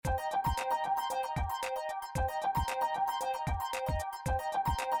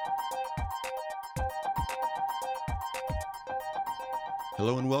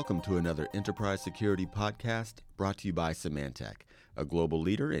Hello and welcome to another Enterprise Security Podcast brought to you by Symantec, a global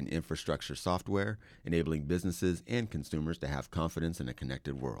leader in infrastructure software, enabling businesses and consumers to have confidence in a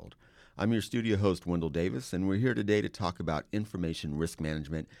connected world. I'm your studio host, Wendell Davis, and we're here today to talk about information risk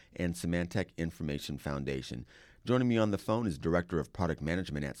management and Symantec Information Foundation. Joining me on the phone is Director of Product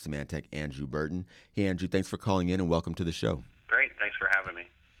Management at Symantec, Andrew Burton. Hey, Andrew, thanks for calling in and welcome to the show. Great. Thanks for having me.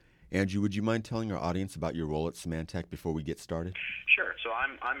 Andrew, would you mind telling our audience about your role at Symantec before we get started? Sure. So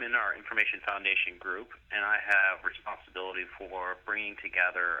I'm in our Information Foundation group, and I have responsibility for bringing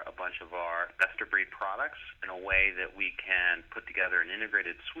together a bunch of our best-of-breed products in a way that we can put together an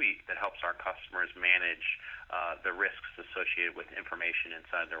integrated suite that helps our customers manage the risks associated with information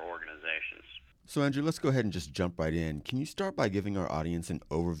inside their organizations. So, Andrew, let's go ahead and just jump right in. Can you start by giving our audience an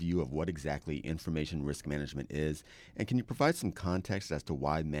overview of what exactly information risk management is? And can you provide some context as to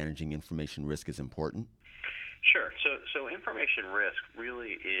why managing information risk is important? Sure. So information risk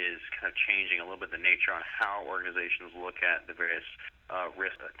really is kind of changing a little bit the nature on how organizations look at the various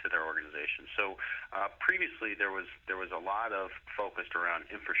risks to their organization. So previously there was a lot of focus around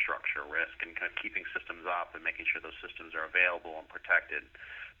infrastructure risk and kind of keeping systems up and making sure those systems are available and protected.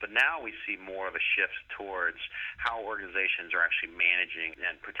 But now we see more of a shift towards how organizations are actually managing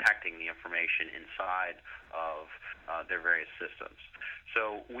and protecting the information inside of their various systems.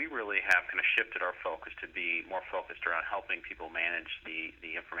 So we really have kind of shifted our focus to be more focused around helping people manage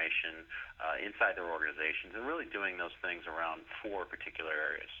the information inside their organizations and really doing those things around four particular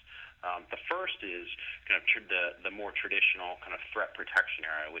areas. The first is kind of the more traditional kind of threat protection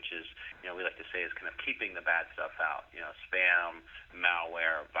area, which is, we like to say is kind of keeping the bad stuff out, spam,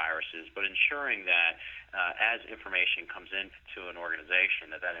 malware, viruses, but ensuring that as information comes into an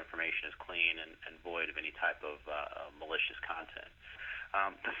organization, that information is clean and void of any type of malicious content.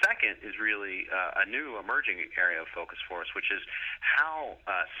 The second is really a new emerging area of focus for us, which is how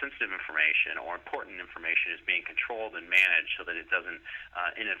sensitive information or important information is being controlled and managed so that it doesn't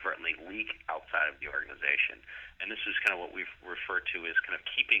inadvertently leak outside of the organization. And this is kind of what we've referred to as kind of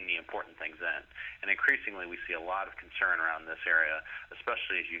keeping the important things in. And increasingly we see a lot of concern around this area,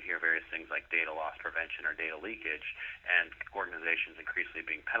 especially as you hear various things like data loss prevention or data leakage, and organizations increasingly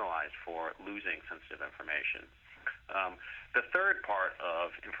being penalized for losing sensitive information. The third part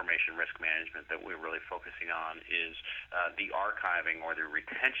of information risk management that we're really focusing on is the archiving or the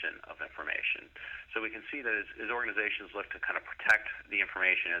retention of information. So we can see that as organizations look to kind of protect the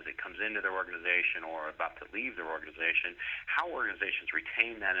information as it comes into their organization or about to leave their organization, how organizations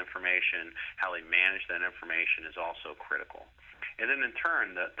retain that information, how they manage that information is also critical. And then in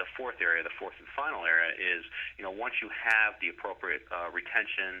turn, the fourth area, the fourth and final area is, once you have the appropriate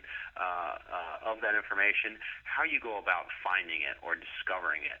retention of that information, how you go about finding it or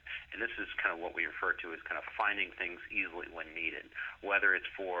discovering it. And this is kind of what we refer to as kind of finding things easily when needed, whether it's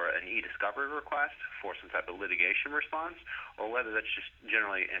for an e-discovery request, for some type of litigation response, or whether that's just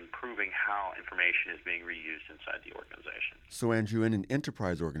generally improving how information is being reused inside the organization. So, Andrew, in an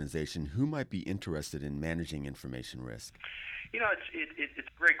enterprise organization, who might be interested in managing information risk? It's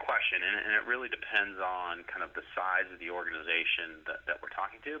a great question, and it really depends on kind of the size of the organization that we're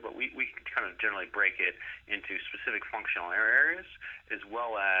talking to, but we kind of generally break it into specific functional areas as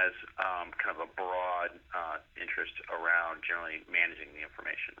well as kind of a broad interest around generally managing the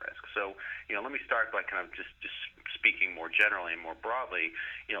information risk. So, let me start by kind of just speaking more generally and more broadly.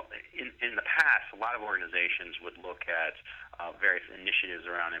 In the past, a lot of organizations would look at various initiatives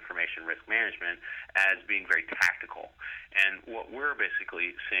around information risk management as being very tactical. And what we're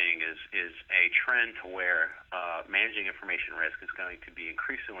basically seeing is a trend to where managing information risk is going to be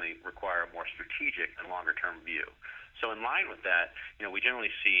increasingly require a more strategic and longer-term view. So in line with that, we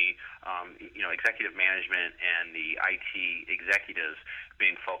generally see, executive management and the IT executives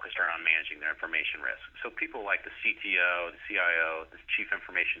being focused around managing their information risk. So people like the CTO, the CIO, the Chief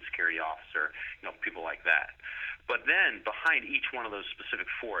Information Security Officer, people like that. But then behind each one of those specific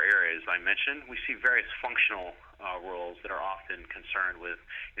four areas I mentioned, we see various functional roles that are often concerned with,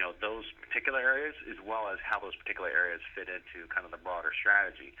 those particular areas as well as how those particular areas fit into kind of the broader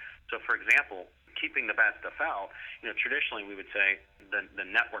strategy. So, for example, keeping the bad stuff out, traditionally we would say the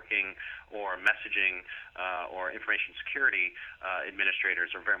networking or messaging or information security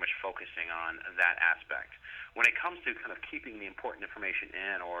administrators are very much focusing on that aspect. When it comes to kind of keeping the important information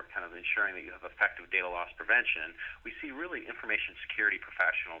in or kind of ensuring that you have effective data loss prevention, we see really information security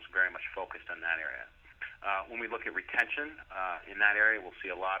professionals very much focused on that area. When we look at retention in that area, we'll see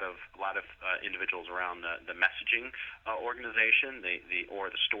a lot of individuals around the messaging organization, or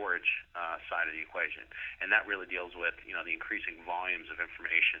the storage side of the equation, and that really deals with the increasing volumes of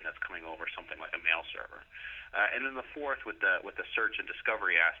information that's coming over something like a mail server. And then the fourth, with the search and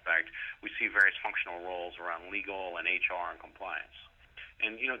discovery aspect, we see various functional roles around legal and HR and compliance.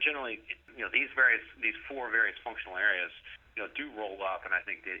 And generally, these four various functional areas do roll up, and I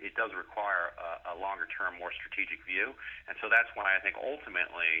think it does require a longer-term, more strategic view. And so that's why I think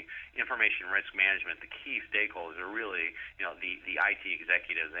ultimately information risk management, the key stakeholders are really the IT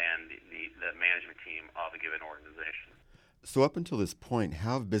executives and the management team of a given organization. So up until this point,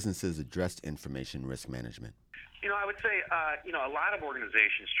 how have businesses addressed information risk management? I would say, a lot of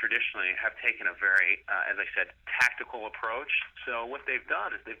organizations traditionally have taken a very, as I said, tactical approach. So what they've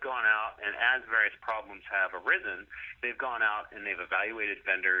done is they've gone out, and as various problems have arisen, they've gone out and they've evaluated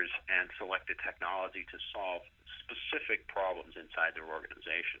vendors and selected technology to solve specific problems inside their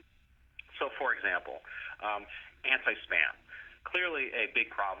organization. So, for example, anti-spam. Clearly a big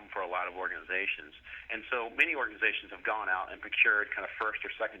problem for a lot of organizations. And so many organizations have gone out and procured kind of first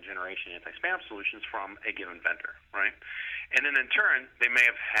or second generation anti-spam solutions from a given vendor, right? And then in turn, they may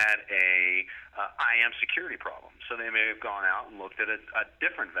have had a IAM security problem. So they may have gone out and looked at a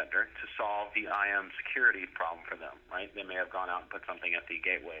different vendor to solve the IAM security problem for them, right? They may have gone out and put something at the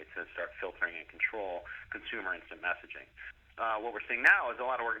gateway to start filtering and control consumer instant messaging. What we're seeing now is a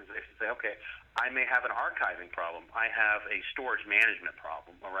lot of organizations say, okay, I may have an archiving problem. I have a storage management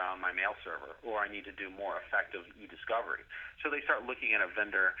problem around my mail server, or I need to do more effective e-discovery. So they start looking at a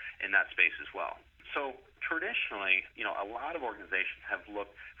vendor in that space as well. So traditionally, a lot of organizations have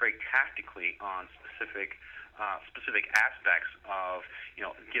looked very tactically on specific aspects of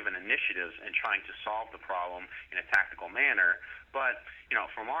given initiatives and trying to solve the problem in a tactical manner. But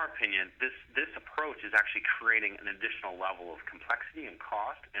from our opinion, this approach is actually creating an additional level of complexity and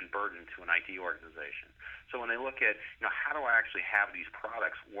cost and burden to an IT organization. So when they look at how do I actually have these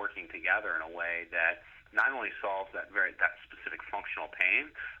products working together in a way that not only solves that specific functional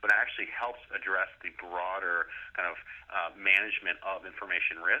pain, but actually helps address the broader kind of management of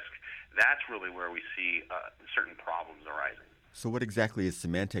information risk, that's really where we see certain problems arising. So what exactly is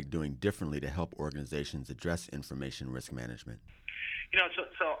Symantec doing differently to help organizations address information risk management?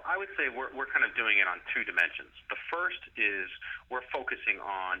 So I would say we're kind of doing it on two dimensions. The first is we're focusing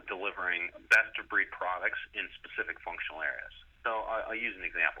on delivering best-of-breed products in specific functional areas. So I'll use an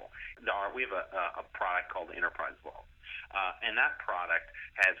example. We have a product called the Enterprise Vault. And that product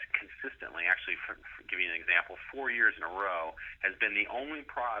has consistently, actually, for giving you an example, 4 years in a row, has been the only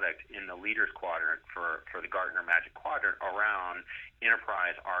product in the Leaders Quadrant for the Gartner Magic Quadrant around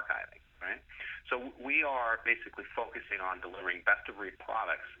enterprise archiving, right? So we are basically focusing on delivering best-of-breed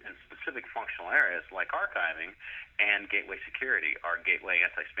products in specific functional areas like archiving and gateway security. Our gateway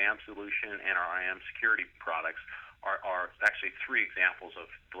anti-spam solution and our IAM security products are actually three examples of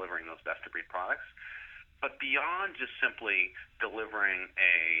delivering those best-of-breed products. But beyond just simply delivering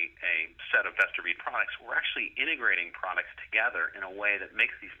a set of best-of-breed products, we're actually integrating products together in a way that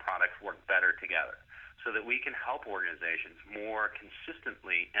makes these products work better together so that we can help organizations more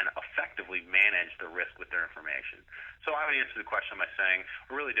consistently and effectively manage the risk with their information. So I would answer the question by saying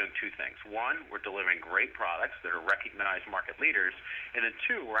we're really doing two things. One, we're delivering great products that are recognized market leaders. And then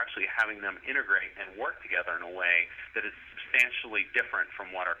two, we're actually having them integrate and work together in a way that is substantially different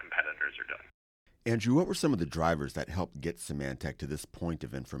from what our competitors are doing. Andrew, what were some of the drivers that helped get Symantec to this point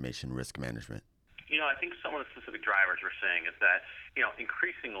of information risk management? I think some of the specific drivers we're seeing is that,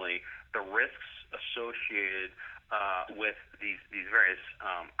 increasingly the risks associated with these various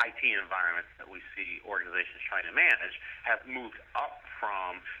IT environments that we see organizations trying to manage have moved up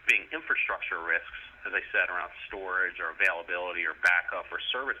from being infrastructure risks, as I said, around storage or availability or backup or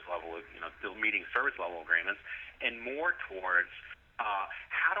service level, meeting service level agreements, and more towards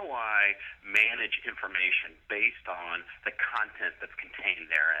how do I manage information based on the content that's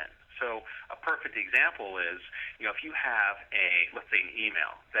contained therein? So a perfect example is, if you have let's say an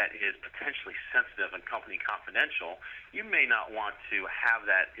email that is potentially sensitive and company confidential, you may not want to have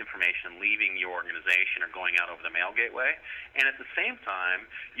that information leaving your organization or going out over the mail gateway. And at the same time,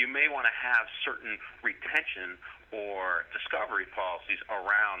 you may want to have certain retention or discovery policies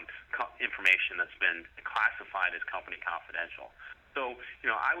around information that's been classified as company confidential. So,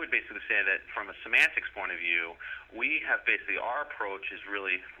 I would basically say that from a Symantec's point of view, we have basically, our approach is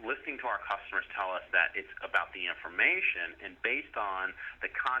really listening to our customers tell us that it's about the information, and based on the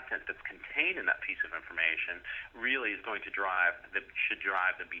content that's contained in that piece of information, really is going to should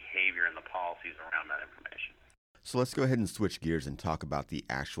drive the behavior and the policies around that information. So let's go ahead and switch gears and talk about the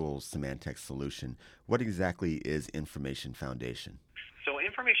actual Symantec solution. What exactly is Information Foundation? So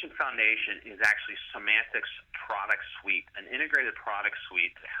Information Foundation is actually Symantec's product suite, an integrated product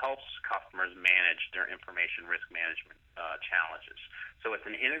suite that helps customers manage their information risk management challenges. So it's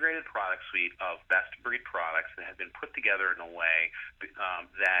an integrated product suite of best-of-breed products that have been put together in a way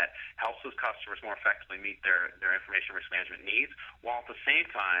that helps those customers more effectively meet their information risk management needs, while at the same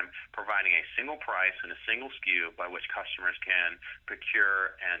time providing a single price and a single SKU by which customers can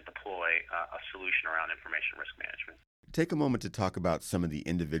procure and deploy a solution around information risk management. Take a moment to talk about some of the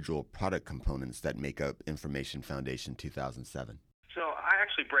individual product components that make up Information Foundation 2007. So I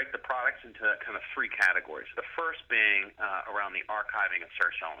actually break the products into kind of three categories. The first being around the archiving of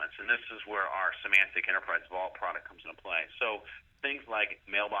search elements, and this is where our Symantec Enterprise Vault product comes into play. So things like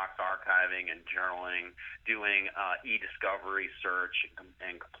mailbox archiving and journaling, doing e-discovery search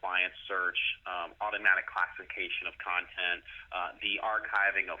and compliance search, automatic classification of content, the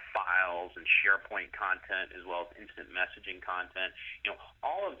archiving of files and SharePoint content, as well as instant messaging content.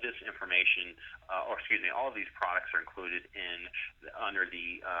 All of this information, all of these products are included under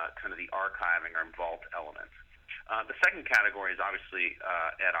the kind of the archiving or vault elements. The second category is obviously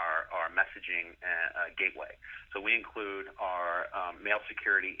at our messaging gateway. So we include our Mail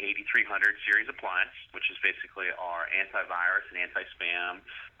Security 8300 series appliance, which is basically our antivirus and anti-spam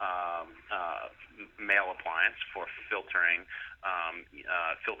mail appliance for filtering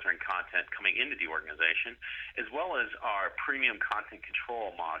content coming into the organization, as well as our premium content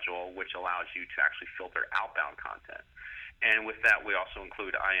control module, which allows you to actually filter outbound content. And with that, we also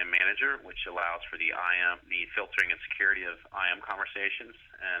include IM Manager, which allows for the filtering and security of IM conversations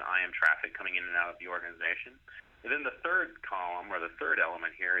and IM traffic coming in and out of the organization. And then the third column, or the third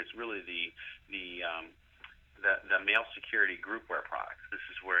element here, is really the mail security groupware products. This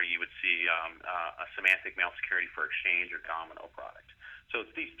is where you would see a Symantec Mail Security for Exchange or Domino product. So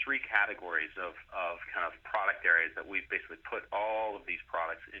it's these three categories of kind of product areas that we've basically put all of these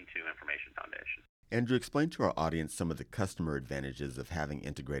products into Information Foundation. Andrew, explain to our audience some of the customer advantages of having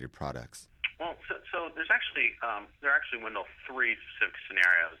integrated products. Well, so there are actually three specific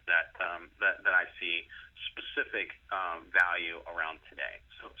scenarios that I see specific value around today.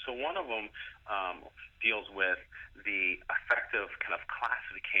 So one of them deals with the effective kind of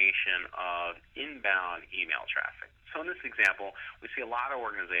classification of inbound email traffic. So in this example, we see a lot of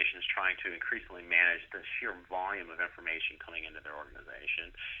organizations trying to increasingly manage the sheer volume of information coming into their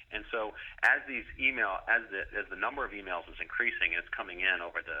organization. And so as the number of emails is increasing and it's coming in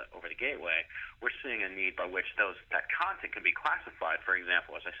over the gateway, we're seeing a need by which that content can be classified. For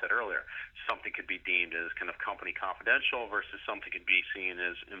example, as I said earlier, something could be deemed as kind of company confidential versus something could be seen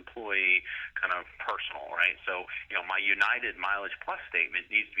as employee kind of personal, right? So, my United Mileage Plus statement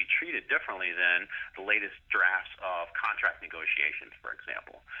needs to be treated differently than the latest drafts of contract negotiations, for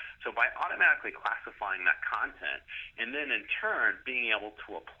example. So by automatically classifying that content and then in turn being able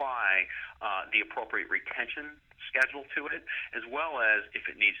to apply the appropriate retention schedule to it, as well as if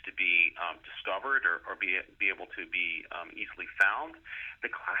it needs to be discovered or be able to be easily found, the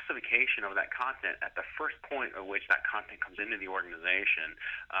classification of that content at the first point at which that content comes into the organization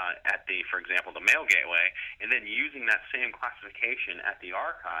for example, the mail gateway, and then using that same classification at the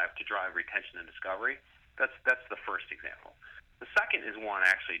archive to drive retention and discovery, that's the first example. The second is one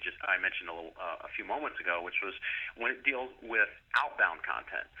actually I mentioned a few moments ago, which was when it deals with outbound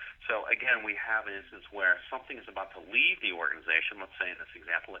content. So again, we have an instance where something is about to leave the organization. Let's say in this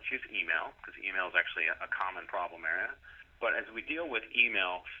example, let's use email, because email is actually a common problem area. But as we deal with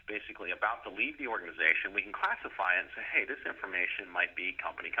email basically about to leave the organization, we can classify it and say, hey, this information might be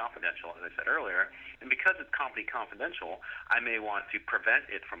company confidential, as I said earlier. And because it's company confidential, I may want to prevent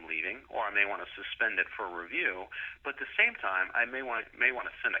it from leaving, or I may want to suspend it for review. But at the same time, I may want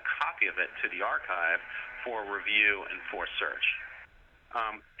to send a copy of it to the archive for review and for search.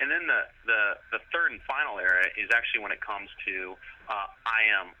 And then the third and final area is actually when it comes to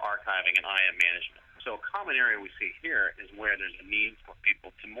IM archiving and IM management. So a common area we see here is where there's a need for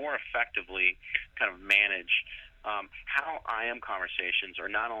people to more effectively kind of manage how IM conversations are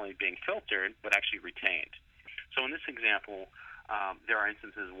not only being filtered, but actually retained. So in this example, there are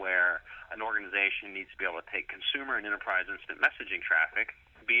instances where an organization needs to be able to take consumer and enterprise instant messaging traffic,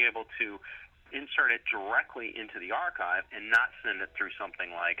 be able to insert it directly into the archive and not send it through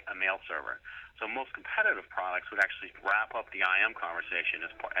something like a mail server. So most competitive products would actually wrap up the IM conversation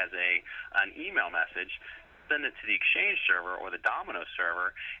as an email message, send it to the Exchange server or the Domino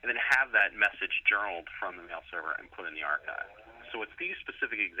server, and then have that message journaled from the mail server and put in the archive. So it's these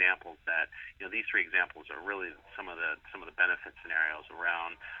specific examples that, these three examples are really some of the benefit scenarios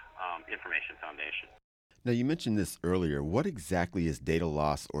around Information Foundation. Now, you mentioned this earlier. What exactly is data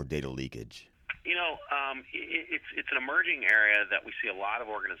loss or data leakage? It's an emerging area that we see a lot of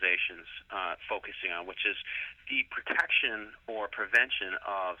organizations focusing on, which is the protection or prevention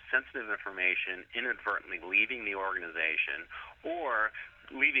of sensitive information inadvertently leaving the organization or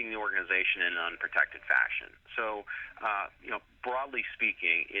leaving the organization in an unprotected fashion. So, broadly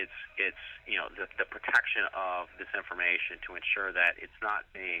speaking, it's the protection of this information to ensure that it's not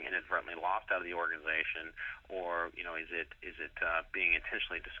being inadvertently lost out of the organization, or is it being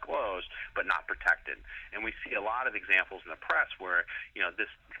intentionally disclosed but not protected. And we see a lot of examples in the press where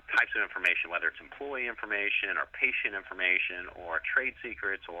this types of information, whether it's employee information or patient information or trade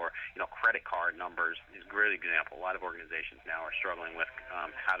secrets or credit card numbers, is a great example. A lot of organizations now are struggling with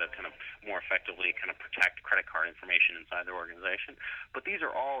how to kind of more effectively kind of protect credit card information inside their organization. But these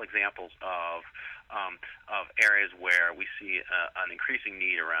are all examples of areas where we see an increasing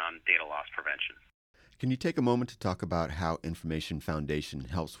need around data loss prevention. Can you take a moment to talk about how Information Foundation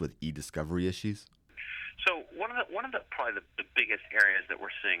helps with e-discovery issues? So one of the probably the biggest areas that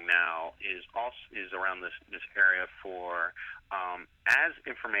we're seeing now is around this area for as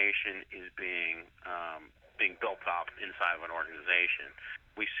information is being built up inside of an organization,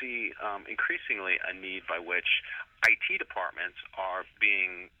 we see increasingly a need by which IT departments are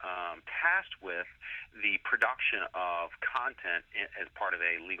being tasked with the production of content as part of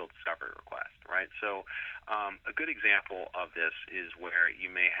a legal discovery request, right? So a good example of this is where you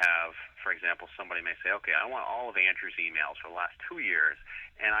may have, for example, somebody may say, okay, I want all of Andrew's emails for the last 2 years,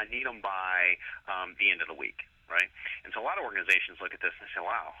 and I need them by the end of the week. Right, and so a lot of organizations look at this and say,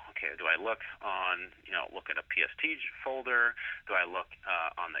 "Wow, okay, do I look at a PST folder? Do I look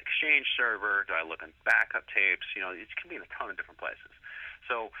on the Exchange server? Do I look on backup tapes? It can be in a ton of different places."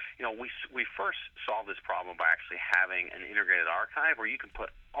 So, we first solved this problem by actually having an integrated archive where you can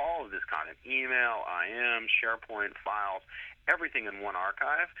put all of this content, email, IM, SharePoint, files, everything in one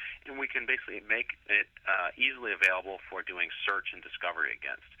archive, and we can basically make it easily available for doing search and discovery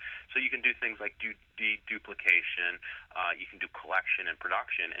against. So you can do things like deduplication, you can do collection and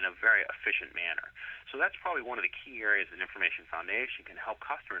production in a very efficient manner. So that's probably one of the key areas that Information Foundation can help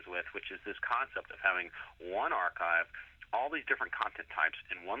customers with, which is this concept of having one archive, all these different content types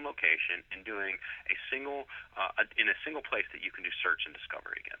in one location, and doing in a single place that you can do search and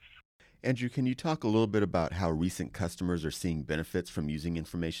discovery against. Andrew, can you talk a little bit about how recent customers are seeing benefits from using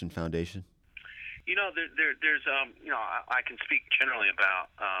Information Foundation? There's I can speak generally about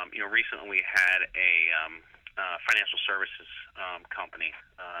recently we had a financial services company.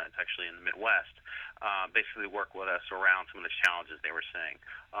 It's actually in the Midwest. Basically work with us around some of the challenges they were seeing.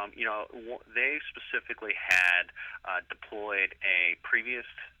 They specifically had deployed a previous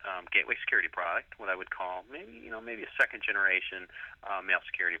gateway security product, what I would call maybe a second generation mail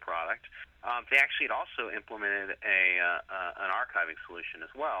security product. They actually had also implemented an archiving solution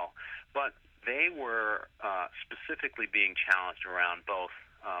as well, but they were specifically being challenged around both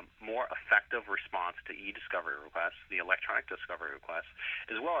more effective response to e-discovery requests, the electronic discovery requests,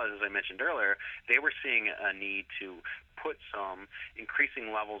 as well as I mentioned earlier, they were seeing a need to put some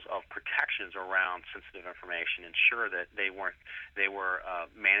increasing levels of protections around sensitive information, ensure that they were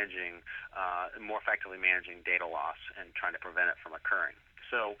managing more effectively managing data loss and trying to prevent it from occurring.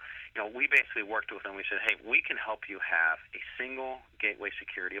 So, we basically worked with them. We said, hey, we can help you have a single gateway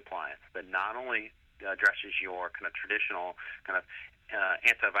security appliance that not only addresses your kind of traditional kind of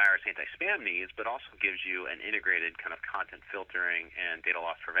antivirus, anti-spam needs, but also gives you an integrated kind of content filtering and data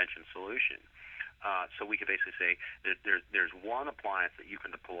loss prevention solution. So we could basically say that there's one appliance that you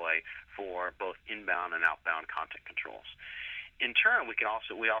can deploy for both inbound and outbound content controls. In turn, we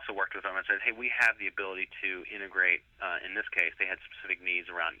also worked with them and said, hey, we have the ability to integrate, in this case, they had specific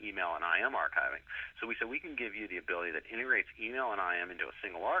needs around email and IM archiving. So we said we can give you the ability that integrates email and IM into a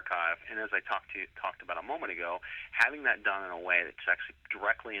single archive, and as I talked about a moment ago, having that done in a way that's actually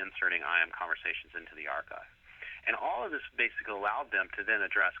directly inserting IM conversations into the archive. And all of this basically allowed them to then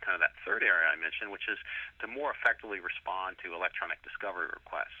address kind of that third area I mentioned, which is to more effectively respond to electronic discovery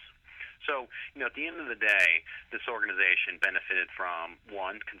requests. So, at the end of the day, this organization benefited from,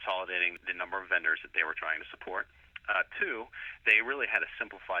 one, consolidating the number of vendors that they were trying to support. Two, they really had a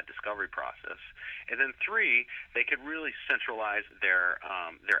simplified discovery process. And then three, they could really centralize their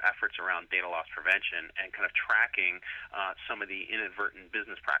efforts around data loss prevention and kind of tracking some of the inadvertent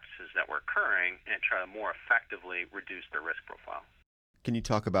business practices that were occurring and try to more effectively reduce their risk profile. Can you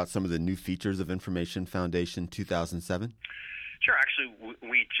talk about some of the new features of Information Foundation 2007? Sure.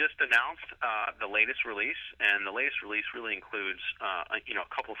 we just announced the latest release, and the latest release really includes a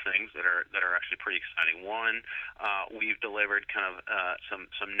couple things that are actually pretty exciting. One, we've delivered kind of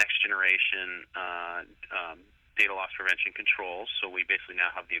some next generation data loss prevention controls. So we basically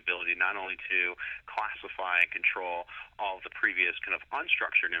now have the ability not only to classify and control all of the previous kind of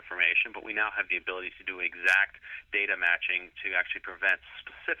unstructured information, but we now have the ability to do exact data matching to actually prevent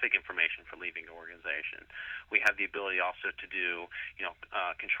specific information from leaving the organization. We have the ability also to do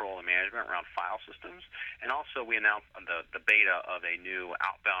control and management around file systems, and also we announced the beta of a new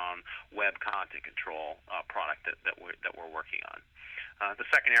outbound web content control product that we're working on. The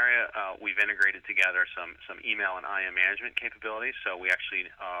second area, we've integrated together some email and IM management capabilities. So we actually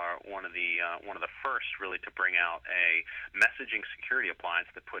are one of the first really to bring out a messaging security appliance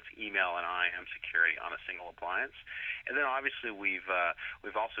that puts email and IM security on a single appliance. And then obviously we've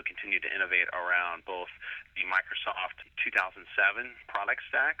also continued to innovate around both the Microsoft 2007 product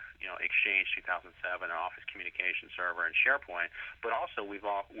stack, Exchange 2007, and Office Communication Server and SharePoint, but also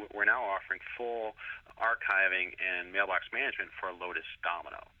we're now offering full archiving and mailbox management for Lotus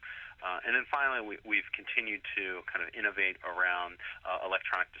Domino. And then finally, we've continued to kind of innovate around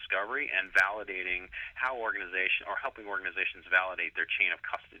electronic discovery and validating helping organizations validate their chain of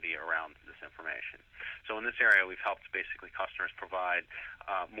custody around this information. So in this area, we've helped basically customers provide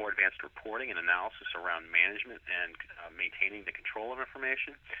more advanced reporting and analysis around management and maintaining the control of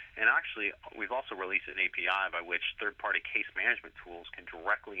information. And actually, we've also released an API by which third-party case management tools can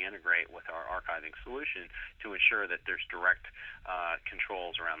directly integrate with our archiving solution to ensure that there's direct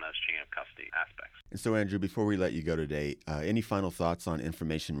controls around those chain of custody aspects. And so, Andrew, before we let you go today, any final thoughts on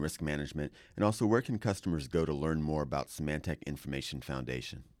information risk management, and also where can customers go to learn more about Symantec Information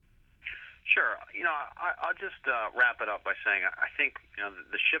Foundation? Sure. I'll just wrap it up by saying I think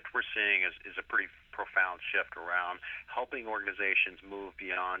the shift we're seeing is a pretty profound shift around helping organizations move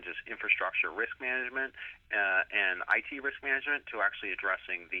beyond just infrastructure risk management and IT risk management to actually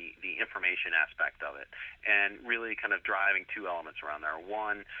addressing the information aspect of it, and really kind of driving two elements around there.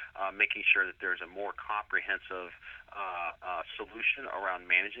 One, making sure that there's a more comprehensive solution around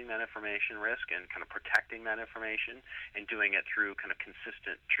managing that information risk and kind of protecting that information, and doing it through kind of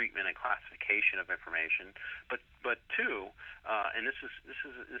consistent treatment and classification of information. But two, and this is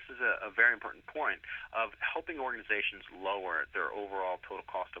a very important point, of helping organizations lower their overall total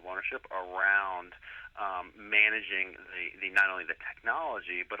cost of ownership around managing the not only the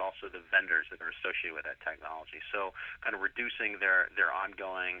technology but also the vendors that are associated with that technology. So kind of reducing their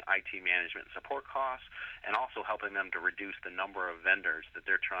ongoing IT management and support costs, and also helping them to reduce the number of vendors that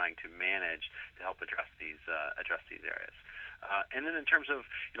they're trying to manage to help address these areas. And then in terms of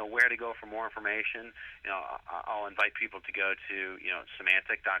where to go for more information, I'll invite people to go to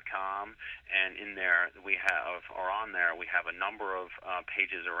Symantec.com, and in there we have a number of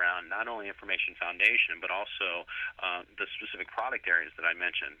pages around not only Information Foundation but also the specific product areas that I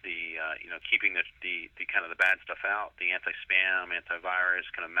mentioned. The keeping the kind of the bad stuff out, the anti-spam, antivirus,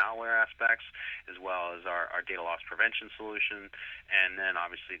 kind of malware aspects, as well as our data loss prevention solution, and then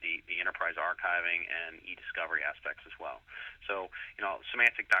obviously the enterprise archiving and e-discovery aspects as well. So,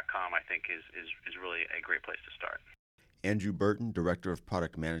 Symantec.com, I think, is really a great place to start. Andrew Burton, Director of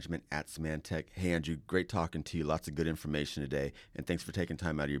Product Management at Symantec. Hey, Andrew, great talking to you. Lots of good information today, and thanks for taking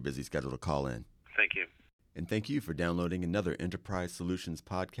time out of your busy schedule to call in. Thank you. And thank you for downloading another Enterprise Solutions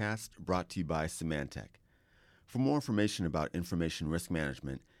podcast brought to you by Symantec. For more information about information risk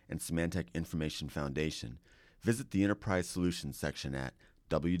management and Symantec Information Foundation, visit the Enterprise Solutions section at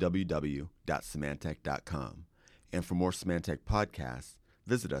www.symantec.com. And for more Symantec podcasts,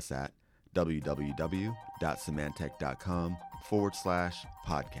 visit us at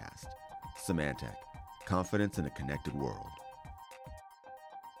www.symantec.com/podcast. Symantec, confidence in a connected world.